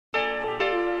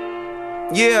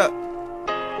Yeah,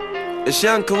 it's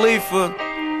Young Khalifa,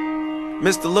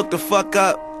 Mr. Look the Fuck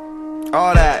Up,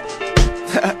 all that.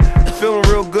 Feeling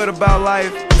real good about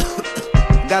life.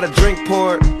 Got a drink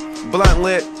poured, blunt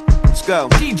lit. Let's go.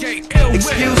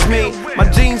 Excuse me, my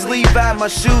jeans Levi, my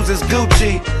shoes is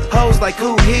Gucci. Hoes like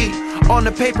who he? On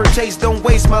the paper chase, don't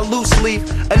waste my loose leaf.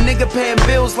 A nigga paying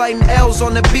bills, lighting L's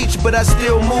on the beach, but I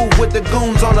still move with the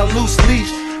goons on a loose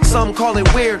leash. Some call it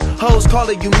weird, hoes call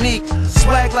it unique.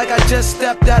 Swag like I just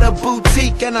stepped out of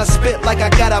boutique, and I spit like I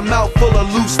got a mouth full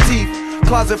of loose teeth.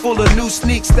 Closet full of new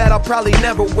sneaks that I'll probably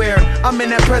never wear. I'm in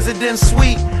that president's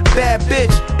suite, bad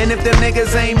bitch, and if them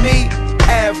niggas ain't me,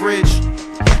 average.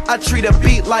 I treat a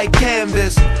beat like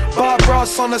canvas. Bob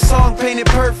Ross on the song, painted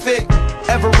perfect.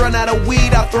 Ever run out of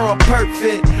weed, I throw a perk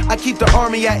fit. I keep the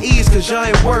army at ease, cause you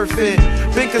ain't worth it.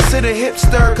 Been considered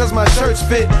hipster, cause my shirts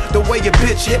fit. The way your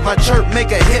bitch hit my chirp,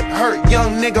 make a hip hurt.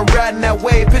 Young nigga riding that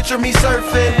wave, picture me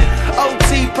surfing.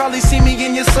 OT, probably see me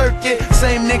in your circuit.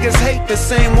 Same niggas hate the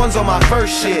same ones on my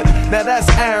first shit. Now that's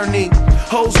irony.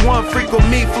 Hoes one freak with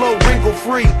me, flow wrinkle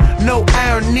free. No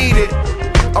iron needed.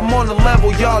 I'm on the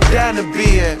level y'all down to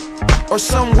be at, or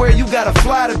somewhere you gotta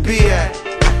fly to be at.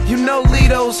 You know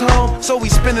Lito's home, so we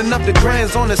spending up the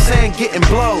grands on the sand getting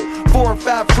blow. 4 or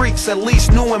 5 freaks at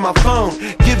least new in my phone.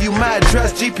 Give you my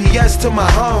address, GPS to my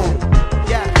home.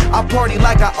 I party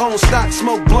like I own stock,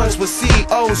 smoke blunts with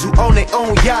CEOs who own their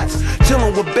own yachts.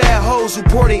 Chillin' with bad hoes who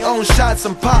pour their own shots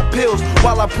and pop pills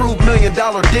while I prove $1 million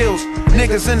deals.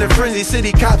 Niggas in the frenzy,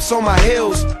 city cops on my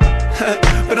heels.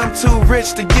 But I'm too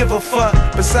rich to give a fuck.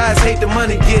 Besides, hate the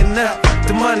money getting up.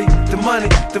 The money getting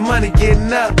up. The money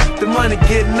getting up. The money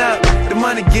getting up. The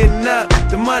money getting up.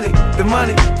 The money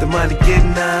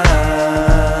getting up.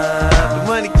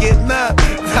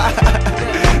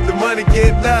 The money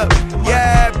getting up.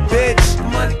 Yeah, bitch.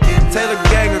 Taylor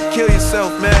gang or kill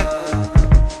yourself, man.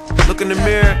 Look in the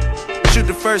mirror, shoot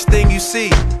the first thing you see.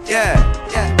 Yeah,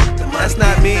 that's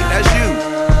not me, that's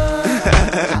you.